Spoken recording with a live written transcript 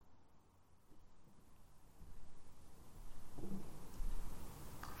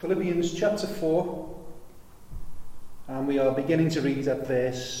Philippians chapter 4, and we are beginning to read at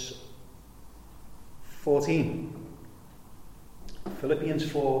verse 14. Philippians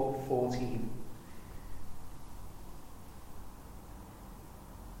 4:14.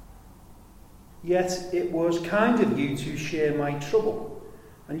 Yet it was kind of you to share my trouble,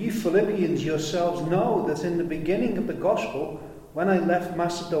 and you Philippians yourselves know that in the beginning of the gospel, when I left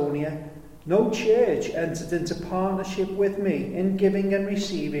Macedonia, no church entered into partnership with me in giving and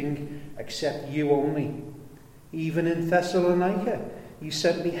receiving except you only. Even in Thessalonica, you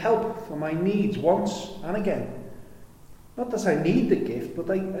sent me help for my needs once and again. Not that I need the gift,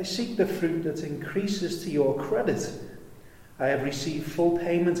 but I seek the fruit that increases to your credit. I have received full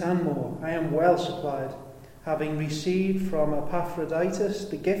payment and more. I am well supplied, having received from Epaphroditus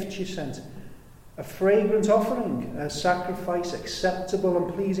the gift you sent, a fragrant offering, a sacrifice acceptable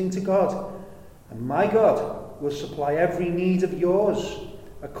and pleasing to God. And my God will supply every need of yours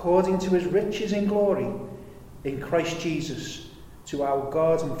according to his riches in glory in Christ Jesus. To our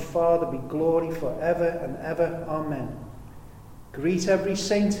God and Father be glory forever and ever. Amen. Greet every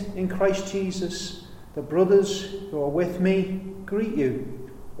saint in Christ Jesus. The brothers who are with me greet you.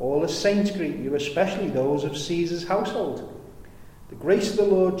 All the saints greet you, especially those of Caesar's household. The grace of the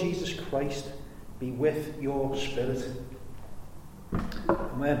Lord Jesus Christ be with your spirit.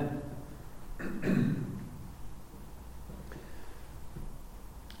 Amen.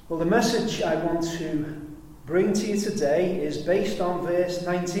 Well, the message I want to bring to you today is based on verse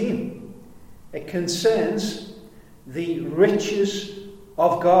 19. It concerns the riches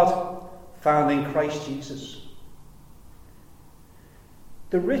of God found in Christ Jesus.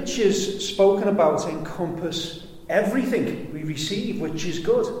 The riches spoken about encompass everything we receive, which is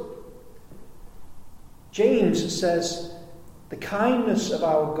good. James says, the kindness of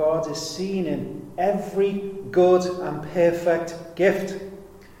our God is seen in every good and perfect gift.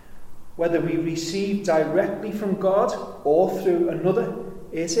 Whether we receive directly from God or through another,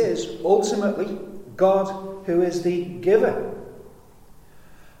 it is ultimately God who is the giver.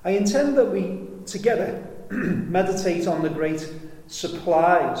 I intend that we together meditate on the great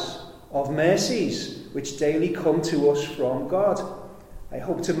supplies of mercies which daily come to us from God. I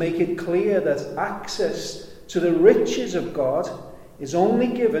hope to make it clear that access to the riches of God is only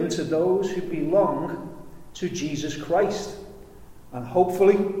given to those who belong to Jesus Christ. And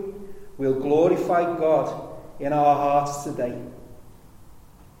hopefully we'll glorify God in our hearts today.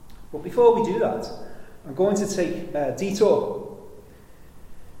 But before we do that, I'm going to take a detour.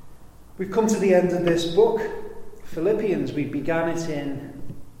 We've come to the end of this book, Philippians. We began it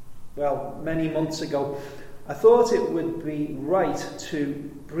many months ago. I thought it would be right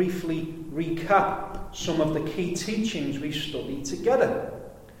to briefly recap some of the key teachings we've studied together.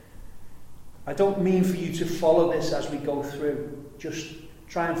 I don't mean for you to follow this as we go through. Just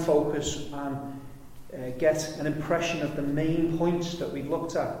try and focus and get an impression of the main points that we've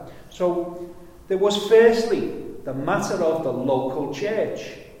looked at. So there was firstly the matter of the local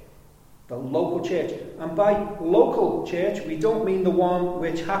church. The local church. And by local church, we don't mean the one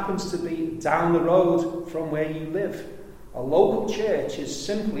which happens to be down the road from where you live. A local church is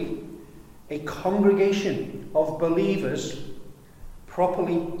simply a congregation of believers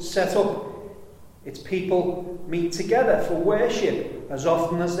properly set up. Its people meet together for worship as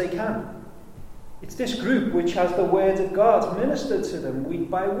often as they can. It's this group which has the word of God ministered to them week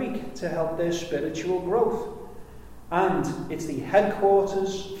by week to help their spiritual growth. And it's the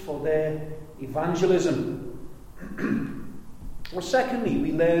headquarters for their evangelism. Well, secondly,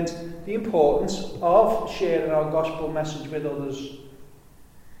 we learned the importance of sharing our gospel message with others.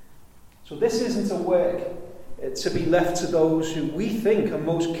 So this isn't a work to be left to those who we think are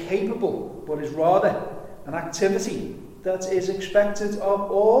most capable, but is rather an activity that is expected of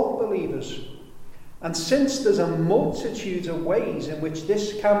all believers. And since there's a multitude of ways in which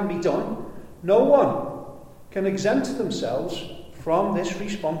this can be done, no one can exempt themselves from this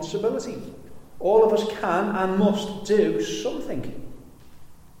responsibility. All of us can and must do something.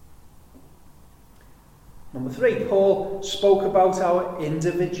 Number 3, Paul spoke about our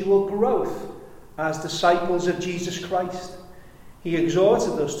individual growth as disciples of Jesus Christ. He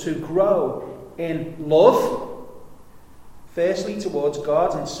exhorted us to grow in love, firstly towards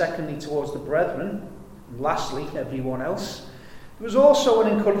God and secondly towards the brethren, and lastly everyone else. There was also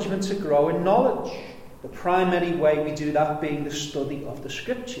an encouragement to grow in knowledge, the primary way we do that being the study of the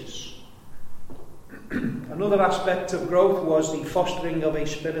Scriptures. Another aspect of growth was the fostering of a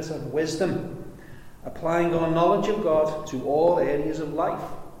spirit of wisdom, applying our knowledge of God to all areas of life.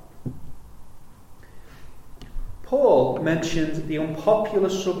 Paul mentioned the unpopular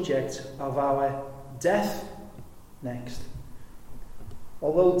subject of our death next.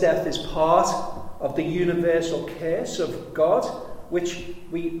 Although death is part of the universal curse of God, which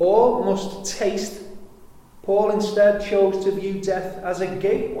we all must taste, Paul instead chose to view death as a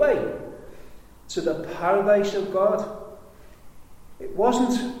gateway to the paradise of God. It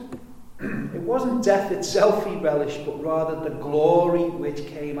wasn't death itself he relished, but rather the glory which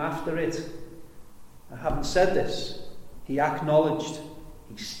came after it. And having said this, he acknowledged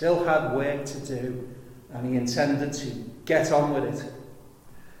he still had work to do, and he intended to get on with it.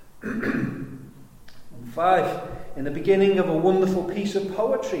 And 5, in the beginning of a wonderful piece of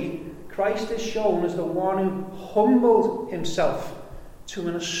poetry, Christ is shown as the one who humbled himself to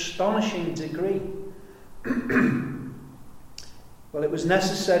an astonishing degree. Well, it was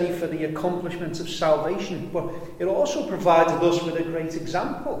necessary for the accomplishment of salvation, but it also provided us with a great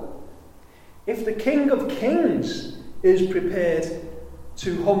example. If the King of Kings is prepared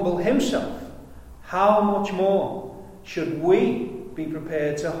to humble himself, how much more should we be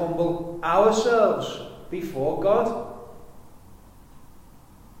prepared to humble ourselves before God?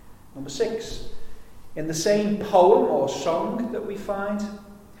 Number 6, in the same poem or song that we find,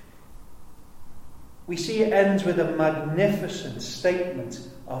 we see it ends with a magnificent statement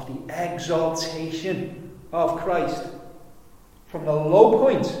of the exaltation of Christ. From the low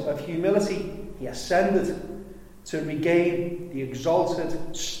point of humility, he ascended to regain the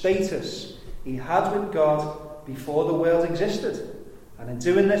exalted status he had with God before the world existed. And in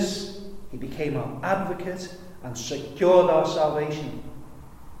doing this, he became our advocate and secured our salvation.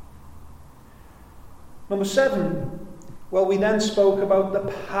 Number 7, well, we then spoke about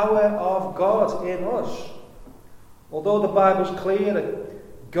the power of God in us. Although the Bible's clear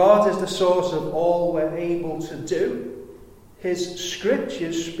that God is the source of all we're able to do, his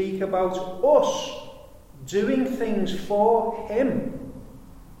scriptures speak about us doing things for him,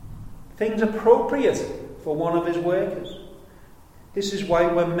 things appropriate for one of his workers. This is why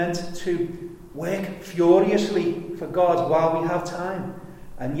we're meant to work furiously for God while we have time,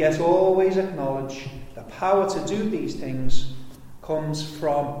 and yet always acknowledge the power to do these things comes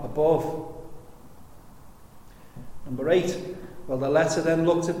from above. Number 8, well, the letter then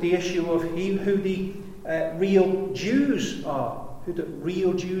looked at the issue of who the real Jews are. Who the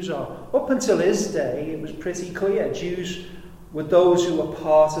real Jews are. Up until his day, it was pretty clear. Jews were those who were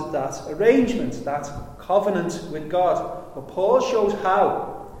part of that arrangement, that covenant with God. But Paul shows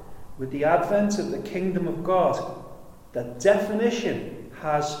how, with the advent of the kingdom of God, the definition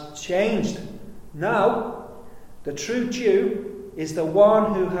has changed. Now, the true Jew is the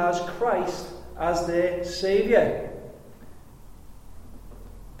one who has Christ as their Saviour.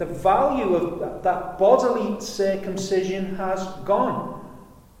 The value of that bodily circumcision has gone.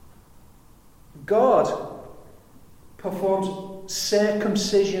 God performs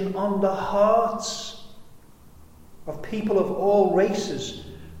circumcision on the hearts of people of all races,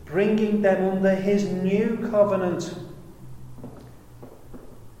 bringing them under his new covenant.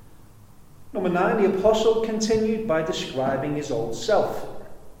 Number 9, the apostle continued by describing his old self.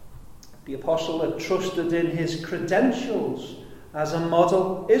 The apostle had trusted in his credentials as a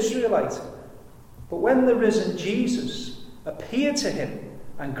model Israelite. But when the risen Jesus appeared to him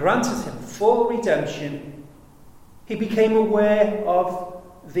and granted him full redemption, he became aware of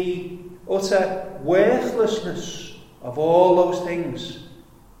the utter worthlessness of all those things.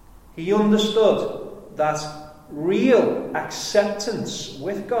 He understood that real acceptance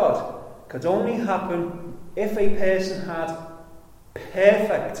with God could only happen if a person had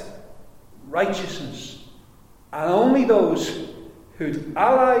perfect righteousness, and only those who'd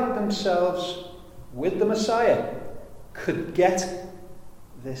allied themselves with the Messiah could get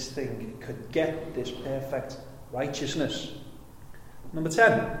this thing, could get this perfect righteousness. Number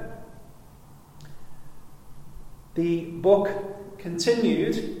 10. The book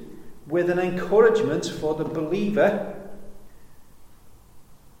continued with an encouragement for the believer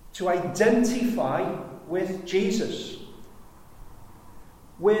to identify with Jesus.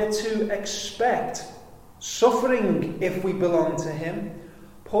 We're to expect suffering if we belong to him.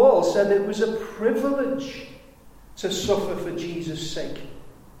 Paul said it was a privilege to suffer for Jesus' sake.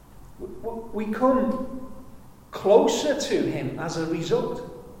 We come closer to him as a result.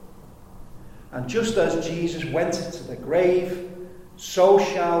 And just as Jesus went to the grave, so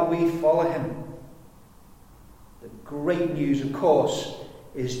shall we follow him. The great news, of course,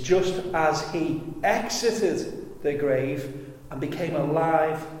 is just as he exited the grave and became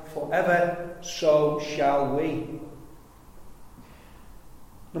alive forever, so shall we.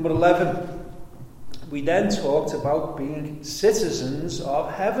 Number 11, we then talked about being citizens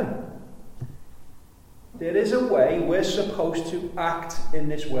of heaven. There is a way we're supposed to act in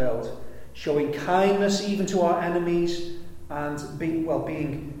this world, showing kindness even to our enemies and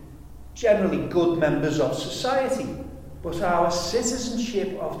being generally good members of society. But our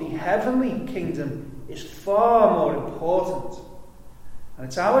citizenship of the heavenly kingdom is far more important. And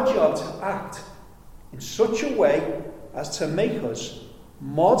it's our job to act in such a way as to make us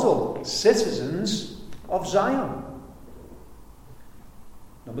model citizens of Zion.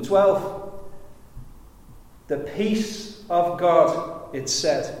 Number 12. The peace of God, it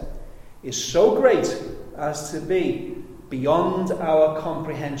said, is so great as to be beyond our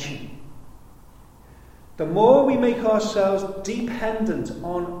comprehension. The more we make ourselves dependent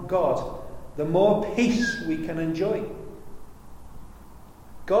on God, the more peace we can enjoy.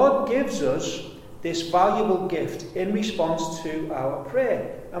 God gives us this valuable gift in response to our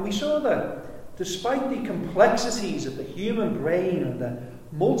prayer. And we saw that despite the complexities of the human brain and the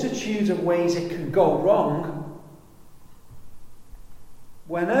multitude of ways it can go wrong,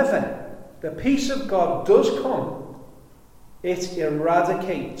 whenever the peace of God does come, it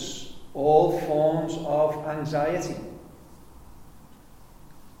eradicates all forms of anxiety.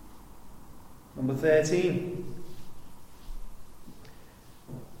 Number 13.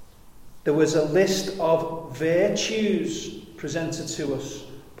 There was a list of virtues presented to us.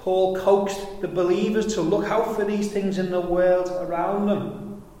 Paul coaxed the believers to look out for these things in the world around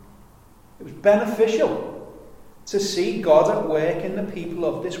them. It was beneficial to see God at work in the people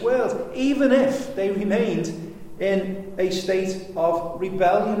of this world, even if they remained in a state of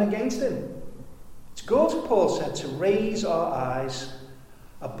rebellion against him. It's good, Paul said, to raise our eyes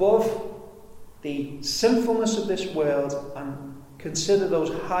above the sinfulness of this world and consider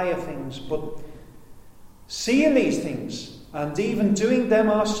those higher things. But seeing these things and even doing them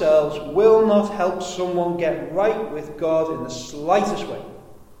ourselves will not help someone get right with God in the slightest way.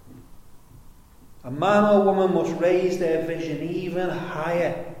 A man or woman must raise their vision even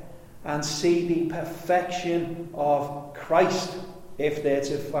higher and see the perfection of Christ if they're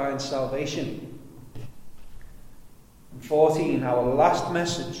to find salvation. 14, our last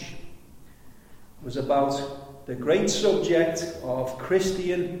message was about the great subject of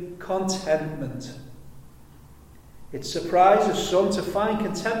Christian contentment. It surprises some to find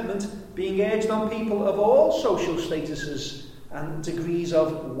contentment being urged on people of all social statuses and degrees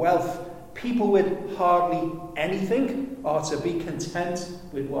of wealth. People with hardly anything are to be content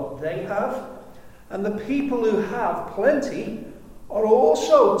with what they have, and the people who have plenty are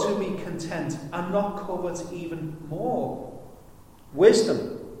also to be content and not covet even more.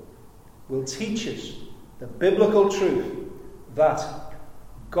 Wisdom will teach us the biblical truth that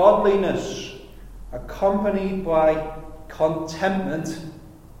godliness accompanied by contentment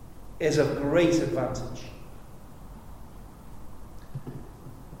is of great advantage.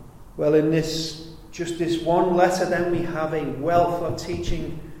 Well, in this one letter, then, we have a wealth of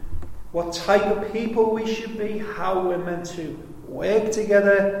teaching what type of people we should be, how we're meant to work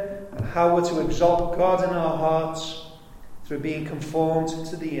together, and how we're to exalt God in our hearts through being conformed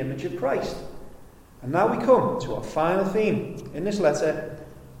to the image of Christ. And now we come to our final theme in this letter: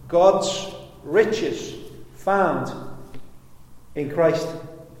 God's riches found in Christ.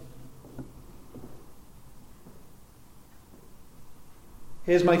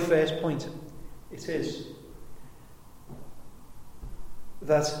 Here's my first point. It is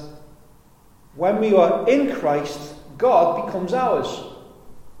that when we are in Christ, God becomes ours.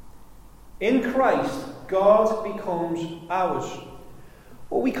 In Christ, God becomes ours.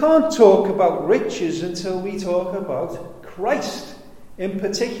 Well, we can't talk about riches until we talk about Christ, in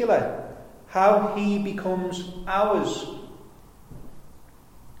particular, how he becomes ours.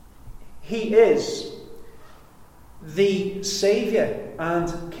 He is the Saviour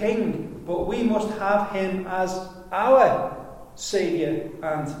and King, but we must have him as our Saviour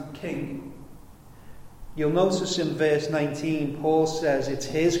and King. You'll notice in verse 19, Paul says it's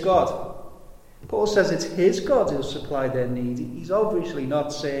his God. Paul says it's his God who'll supply their need. He's obviously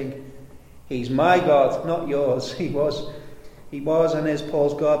not saying he's my God, not yours. He was and is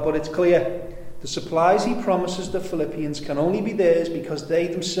Paul's God, but it's clear the supplies he promises the Philippians can only be theirs because they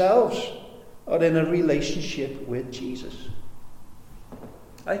themselves are in a relationship with Jesus.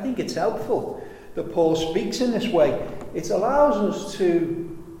 I think it's helpful that Paul speaks in this way. It allows us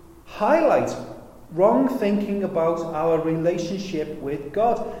to highlight wrong thinking about our relationship with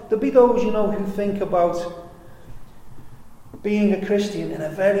God. There'll be those, who think about being a Christian in a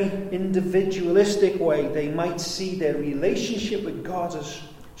very individualistic way. They might see their relationship with God as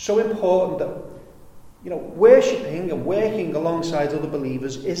so important that worshipping and working alongside other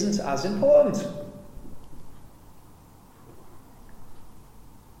believers isn't as important.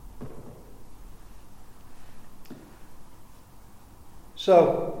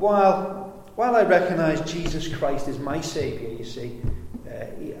 So, while while I recognise Jesus Christ is my Saviour, you see,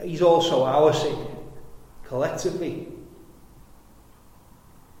 he's also our Saviour, collectively.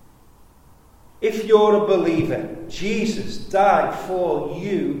 If you're a believer, Jesus died for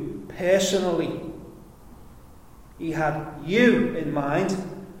you personally. He had you in mind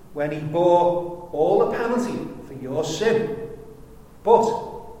when he bore all the penalty for your sin. But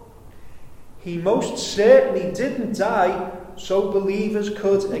he most certainly didn't die so believers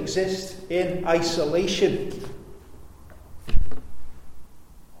could exist in isolation.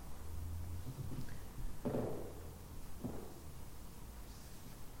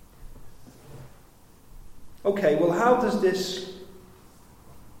 Okay, well, how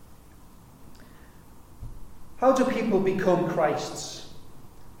do people become Christ's?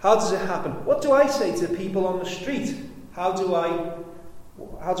 How does it happen? What do I say to people on the street? How do I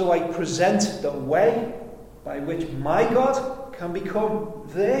present the way by which my God can become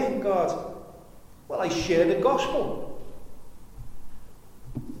their God? Well, I share the gospel.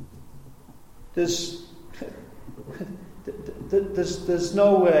 There's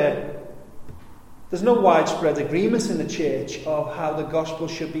no widespread agreement in the church of how the gospel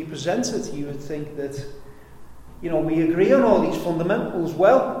should be presented. You would think that, we agree on all these fundamentals.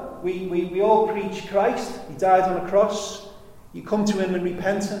 Well, we all preach Christ. He died on a cross. You come to him in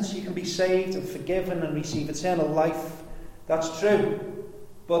repentance, you can be saved and forgiven and receive eternal life. That's true.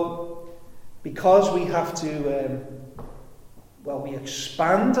 But because we have to, we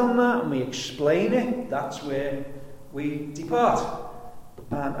expand on that and we explain it, that's where we depart.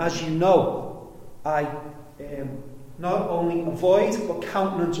 And as you know, I not only avoid but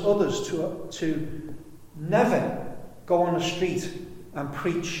countenance others to never go on the street and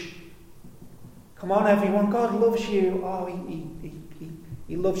preach, come on everyone, God loves you. Oh,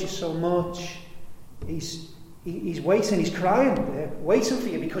 he loves you so much. He's waiting, he's crying, waiting for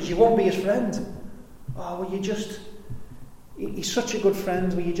you because you won't be his friend. Oh, will you just, he's such a good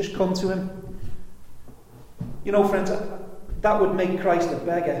friend, will you just come to him? Friends, that would make Christ a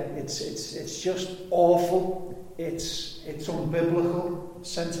beggar. It's just awful. It's unbiblical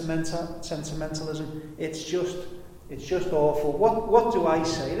sentimentalism. It's just awful. What do I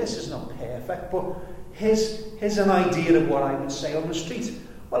say? This is not perfect, but here's an idea of what I would say on the street.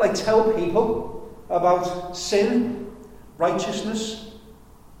 Well, I tell people about sin, righteousness,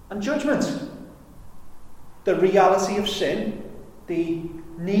 and judgment. The reality of sin, the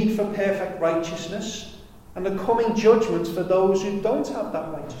need for perfect righteousness, and the coming judgment for those who don't have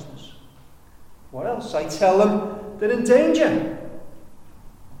that righteousness. What else? I tell them they're in danger.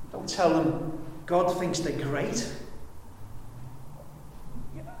 Don't tell them God thinks they're great.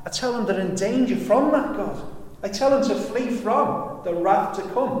 I tell them they're in danger from that God. I tell them to flee from the wrath to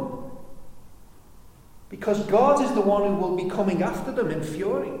come. Because God is the one who will be coming after them in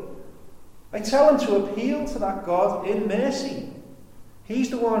fury. I tell them to appeal to that God in mercy. He's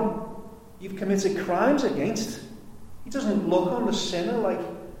the one you've committed crimes against. He doesn't look on the sinner like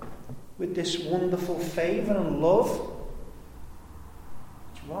with this wonderful favour and love.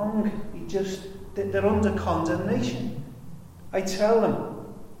 It's wrong. They're under condemnation. I tell them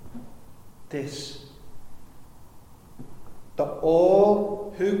this, that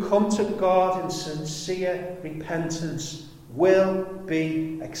all who come to God in sincere repentance will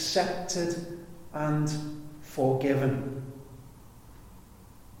be accepted and forgiven.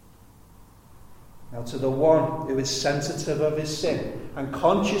 Now, to the one who is sensitive of his sin and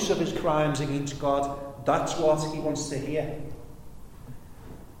conscious of his crimes against God, that's what he wants to hear.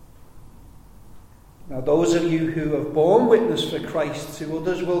 Now, those of you who have borne witness for Christ to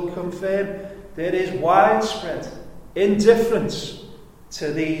others will confirm there is widespread indifference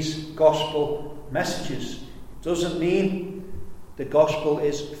to these gospel messages. It doesn't mean the gospel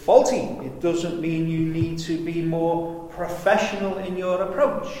is faulty. It doesn't mean you need to be more professional in your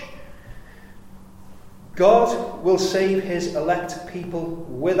approach. God will save his elect people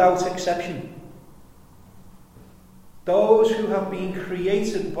without exception. Those who have been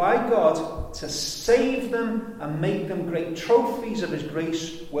created by God to save them and make them great trophies of his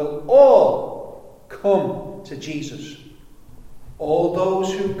grace will all come to Jesus. All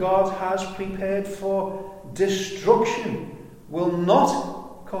those who God has prepared for destruction will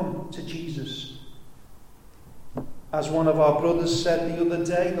not come to Jesus. As one of our brothers said the other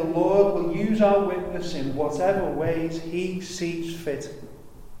day, the Lord will use our witness in whatever ways he sees fit.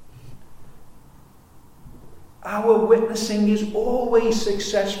 Our witnessing is always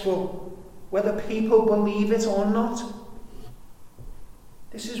successful, whether people believe it or not.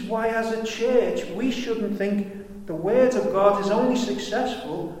 This is why, as a church, we shouldn't think the word of God is only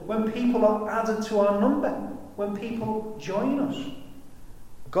successful when people are added to our number, when people join us.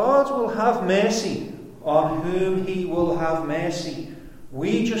 God will have mercy on whom he will have mercy.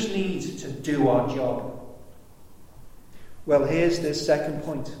 We just need to do our job. Well, here's the second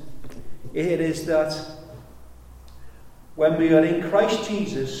point. It is that when we are in Christ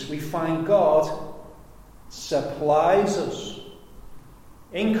Jesus, we find God supplies us.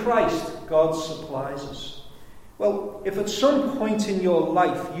 In Christ, God supplies us. Well, if at some point in your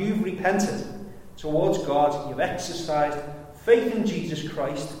life you've repented towards God, you've exercised faith in Jesus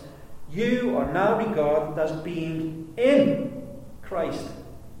Christ, you are now regarded as being in Christ.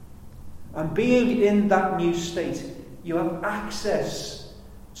 And being in that new state, you have access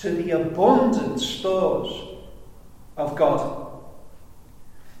to the abundant stores of God.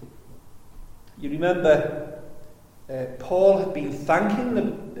 You remember Paul had been thanking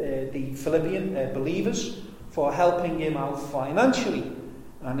the Philippian believers for helping him out financially.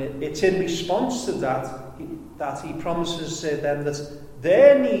 And it's in response to that he promises them that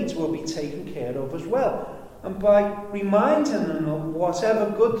their needs will be taken care of as well. And by reminding them of whatever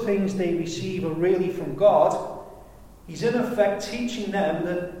good things they receive are really from God, he's in effect teaching them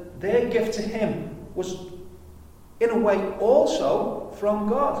that their gift to him was in a way also from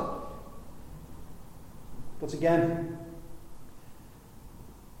God. But again,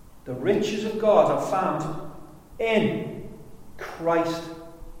 the riches of God are found in Christ.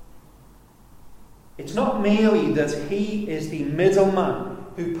 It's not merely that he is the middleman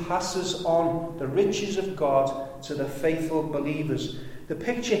who passes on the riches of God to the faithful believers. The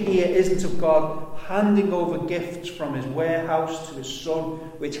picture here isn't of God handing over gifts from his warehouse to his Son,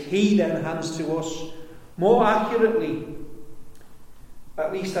 which he then hands to us. More accurately,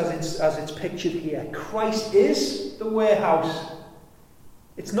 at least as it's pictured here, Christ is the warehouse.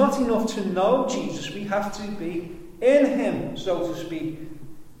 It's not enough to know Jesus. We have to be in him, so to speak.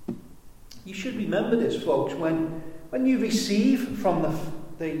 You should remember this, folks. When you receive from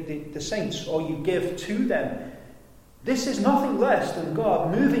the saints, or you give to them, this is nothing less than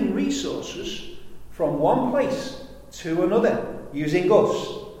God moving resources from one place to another, using us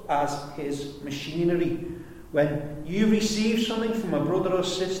as his machinery. When you receive something from a brother or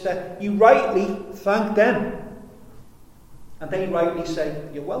sister, you rightly thank them. And they rightly say,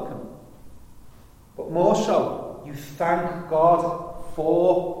 you're welcome. But more so, you thank God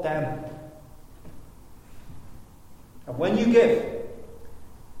for them. And when you give,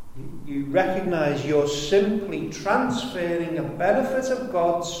 you recognise you're simply transferring a benefit of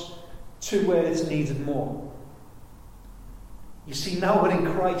God's to where it's needed more. You see, now we're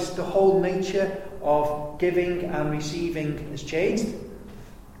in Christ, the whole nature of giving and receiving has changed.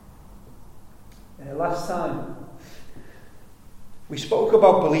 Last time, we spoke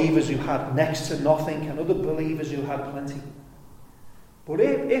about believers who had next to nothing and other believers who had plenty. But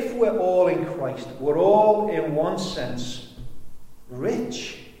if we're all in Christ, we're all, in one sense,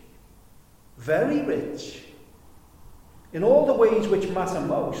 rich. Very rich. In all the ways which matter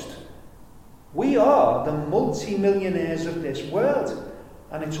most. We are the multi-millionaires of this world.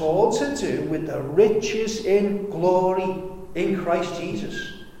 And it's all to do with the riches in glory in Christ Jesus.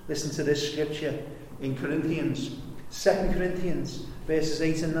 Listen to this scripture in Corinthians. 2 Corinthians verses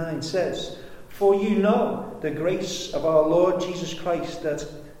 8 and 9 says, "For you know the grace of our Lord Jesus Christ, that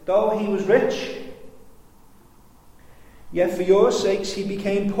though he was rich, yet for your sakes he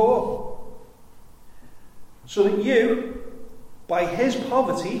became poor, so that you, by his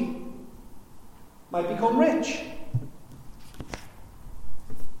poverty, might become rich."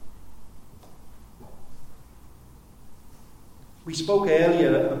 We spoke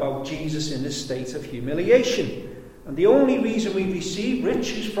earlier about Jesus in this state of humiliation. And the only reason we receive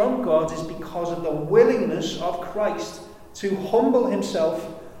riches from God is because of the willingness of Christ to humble himself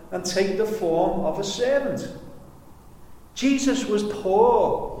and take the form of a servant. Jesus was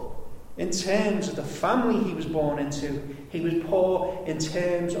poor in terms of the family he was born into. He was poor in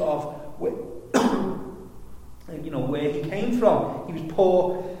terms of where he came from. He was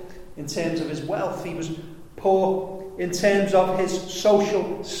poor in terms of his wealth. He was poor in terms of his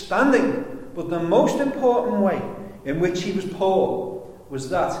social standing. But the most important way in which he was poor was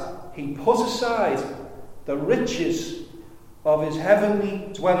that he put aside the riches of his heavenly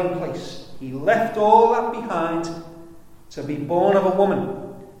dwelling place. He left all that behind to be born of a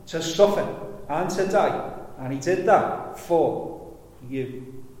woman, to suffer and to die. And he did that for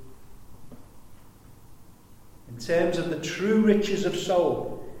you. In terms of the true riches of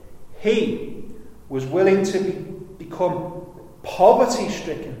soul, he was willing to become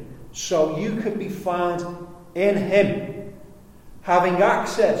poverty-stricken so you could be found in him, having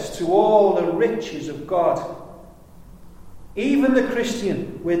access to all the riches of God. Even the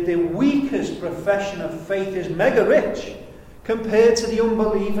Christian with the weakest profession of faith is mega rich compared to the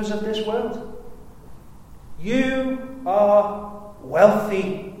unbelievers of this world. You are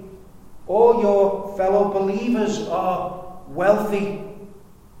wealthy. All your fellow believers are wealthy.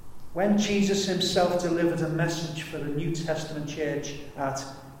 When Jesus himself delivered a message for the New Testament church at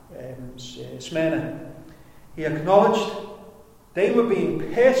Smyrna, he acknowledged they were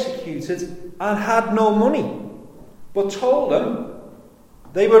being persecuted and had no money, but told them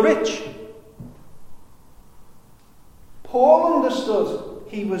they were rich. Paul understood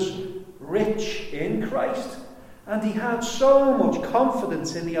he was rich in Christ, and he had so much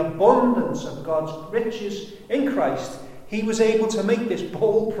confidence in the abundance of God's riches in Christ, he was able to make this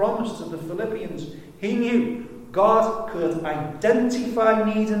bold promise to the Philippians. He knew God could identify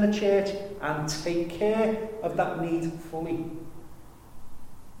need in the church and take care of that need fully.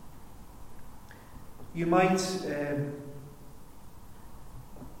 You might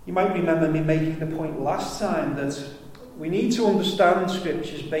remember me making the point last time that we need to understand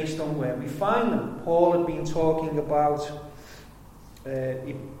scriptures based on where we find them. Paul had been talking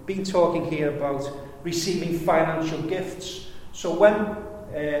here about receiving financial gifts. So when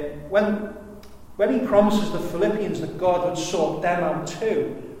he promises the Philippians that God would sort them out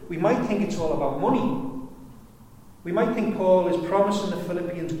too, we might think it's all about money. We might think Paul is promising the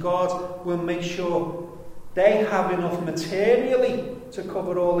Philippians God will make sure they have enough materially to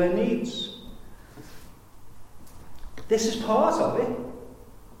cover all their needs. This is part of it.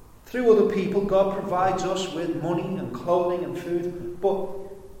 Through other people, God provides us with money and clothing and food. But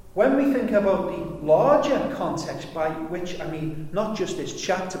when we think about the larger context, by which I mean not just this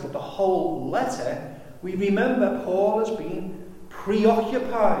chapter but the whole letter, we remember Paul has been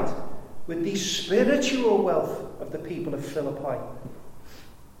preoccupied with the spiritual wealth of the people of Philippi.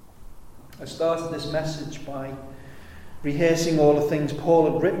 I started this message by rehearsing all the things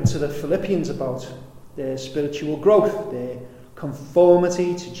Paul had written to the Philippians about their spiritual growth, their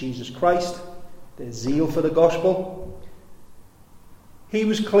conformity to Jesus Christ, their zeal for the gospel. He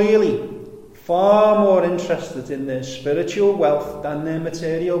was clearly far more interested in their spiritual wealth than their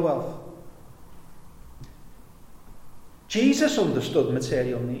material wealth. Jesus understood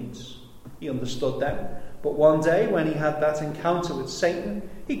material needs. He understood them. But one day, when he had that encounter with Satan,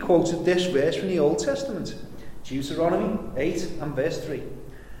 he quoted this verse from the Old Testament, Deuteronomy 8 and verse 3.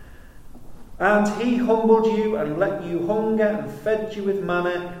 And he humbled you and let you hunger and fed you with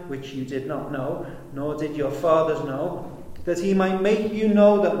manna, which you did not know, nor did your fathers know, that he might make you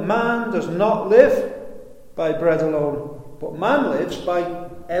know that man does not live by bread alone, but man lives by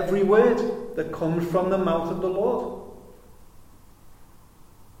every word that comes from the mouth of the Lord.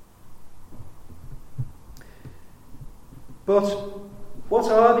 But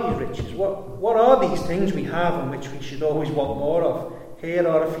what are these riches? What are these things we have and which we should always want more of? Here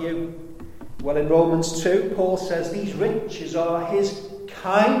are a few. Well, in Romans 2, Paul says these riches are his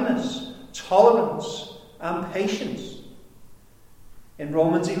kindness, tolerance, and patience. In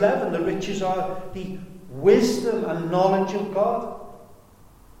Romans 11, the riches are the wisdom and knowledge of God.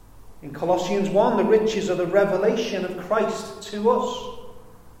 In Colossians 1, the riches are the revelation of Christ to us.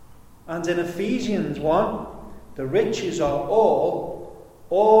 And in Ephesians 1, the riches are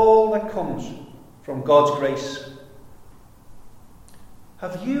all that comes from God's grace.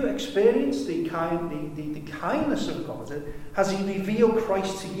 Have you experienced the kindness of God? Has he revealed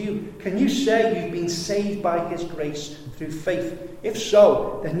Christ to you? Can you say you've been saved by his grace through faith? If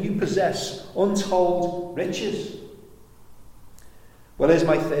so, then you possess untold riches. Well, here's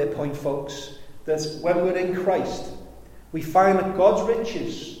my third point, folks, that when we're in Christ, we find that God's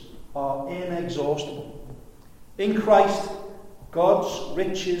riches are inexhaustible. In Christ, God's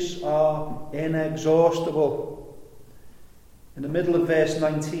riches are inexhaustible. In the middle of verse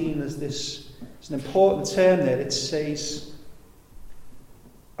 19, there's an important term there. It says,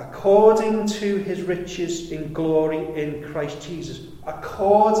 according to his riches in glory in Christ Jesus.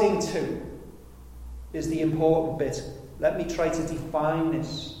 According to is the important bit. Let me try to define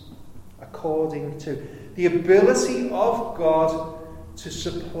this. According to. The ability of God to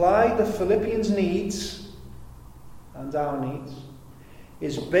supply the Philippians' needs and our needs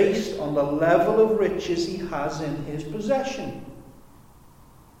is based on the level of riches he has in his possession.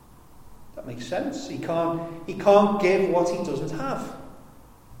 That makes sense. He can't give what he doesn't have.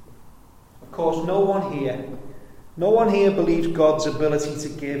 Of course, no one here believes God's ability to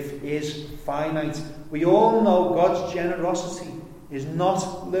give is finite. We all know God's generosity is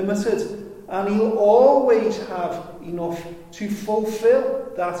not limited, and he'll always have enough to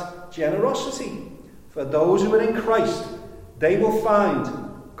fulfill that generosity. For those who are in Christ, they will find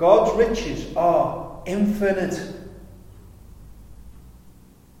God's riches are infinite.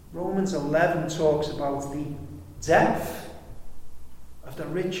 Romans 11 talks about the depth of the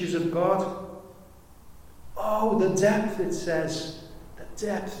riches of God. Oh, the depth, it says, the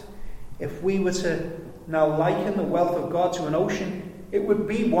depth. If we were to now liken the wealth of God to an ocean, it would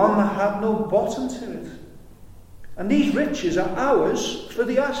be one that had no bottom to it. And these riches are ours for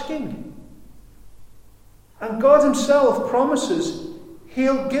the asking. And God himself promises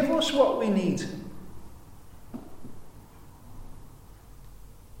he'll give us what we need.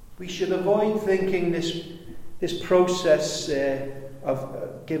 We should avoid thinking this process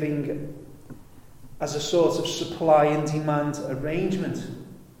of giving as a sort of supply and demand arrangement.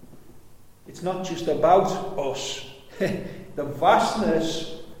 It's not just about us. The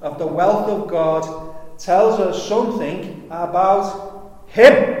vastness of the wealth of God tells us something about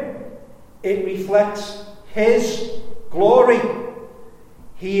him. It reflects his glory.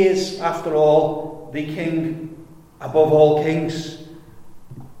 He is, after all, the King above all kings.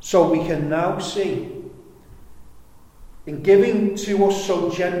 So we can now see, in giving to us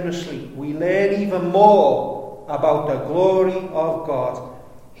so generously, we learn even more about the glory of God.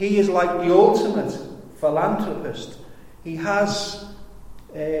 He is like the ultimate philanthropist. He has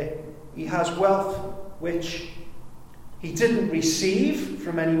wealth which he didn't receive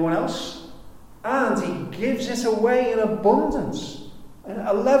from anyone else, and he gives it away in abundance, at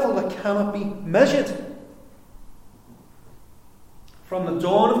a level that cannot be measured. From the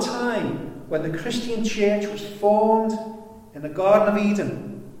dawn of time, when the Christian church was formed in the Garden of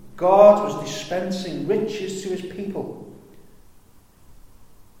Eden, God was dispensing riches to his people.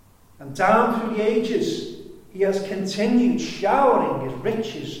 And down through the ages, he has continued showering his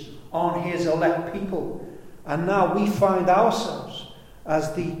riches on his elect people. And now we find ourselves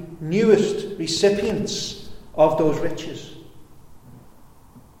as the newest recipients of those riches.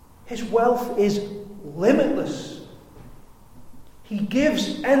 His wealth is limitless. He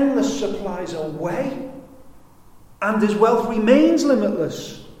gives endless supplies away, and his wealth remains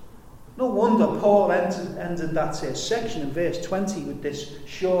limitless. No wonder Paul ended that section in verse 20 with this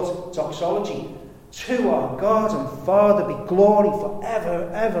short doxology. To our God and Father be glory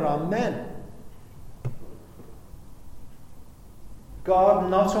forever, ever. Amen. God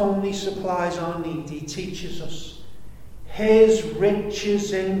not only supplies our need, he teaches us. His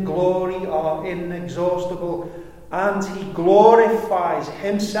riches in glory are inexhaustible, and he glorifies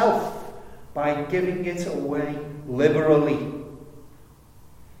himself by giving it away liberally.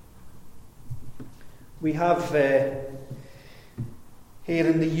 We have, here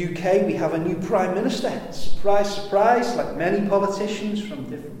in the UK, we have a new Prime Minister. Surprise, surprise, like many politicians from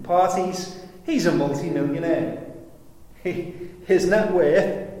different parties, he's a multi-millionaire. His net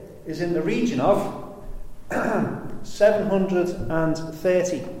worth is in the region of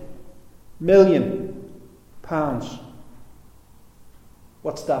 730 million pounds.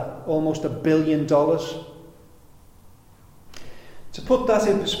 What's that? Almost $1 billion. To put that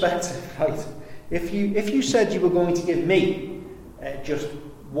in perspective, right? If you said you were going to give me just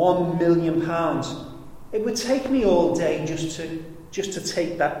 £1 million, it would take me all day just to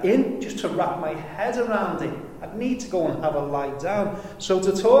take that in, just to wrap my head around it. I'd need to go and have a lie down. So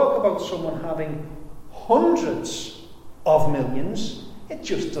to talk about someone having hundreds of millions, it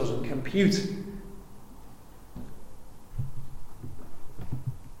just doesn't compute.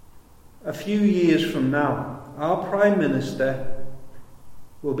 A few years from now, our Prime Minister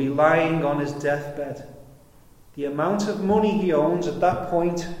will be lying on his deathbed. The amount of money he owns at that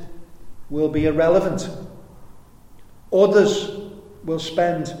point will be irrelevant. Others will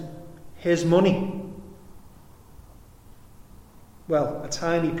spend his money. Well, a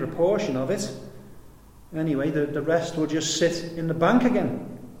tiny proportion of it. Anyway, the rest will just sit in the bank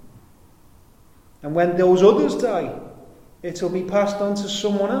again. And when those others die, it'll be passed on to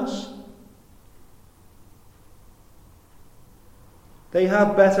someone else. They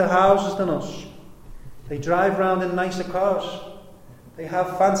have better houses than us. They drive around in nicer cars. They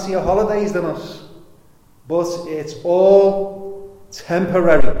have fancier holidays than us. But it's all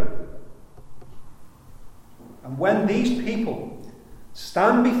temporary. And when these people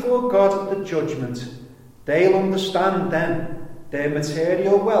stand before God at the judgment, they'll understand then their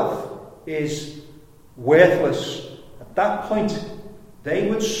material wealth is worthless. At that point, they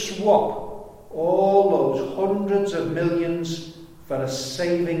would swap all those hundreds of millions for a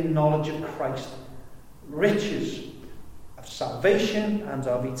saving knowledge of Christ, riches of salvation and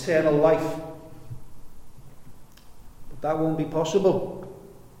of eternal life. But that won't be possible.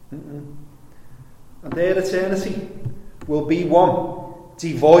 And their eternity will be one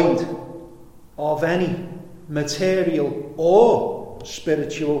devoid of any material or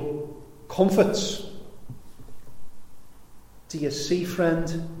spiritual comforts. Do you see,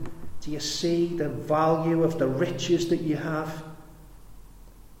 friend? Do you see the value of the riches that you have?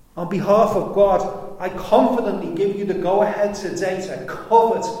 On behalf of God, I confidently give you the go-ahead today to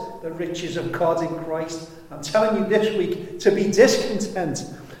covet the riches of God in Christ. I'm telling you this week to be discontent,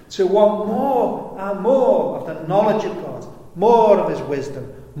 to want more and more of the knowledge of God, more of his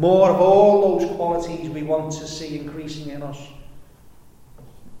wisdom, more of all those qualities we want to see increasing in us.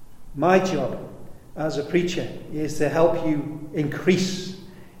 My job as a preacher is to help you increase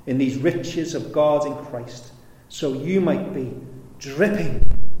in these riches of God in Christ, so you might be dripping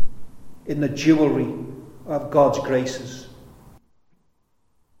in the jewellery of God's graces.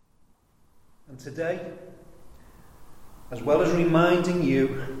 And today, as well as reminding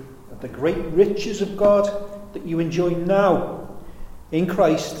you of the great riches of God that you enjoy now in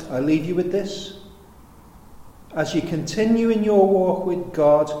Christ, I leave you with this. As you continue in your walk with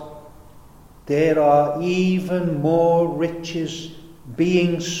God, there are even more riches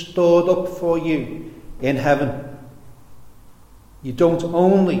being stored up for you in heaven. You don't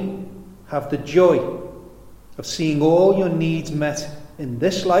only have the joy of seeing all your needs met in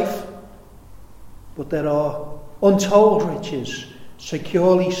this life, but there are untold riches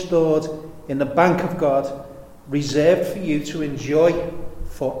securely stored in the bank of God, reserved for you to enjoy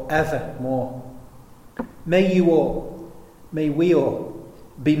forevermore. May you all, may we all,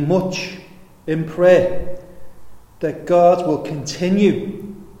 be much in prayer that God will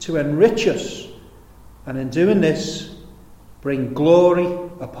continue to enrich us, and in doing this, bring glory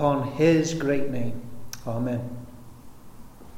upon his great name. Amen.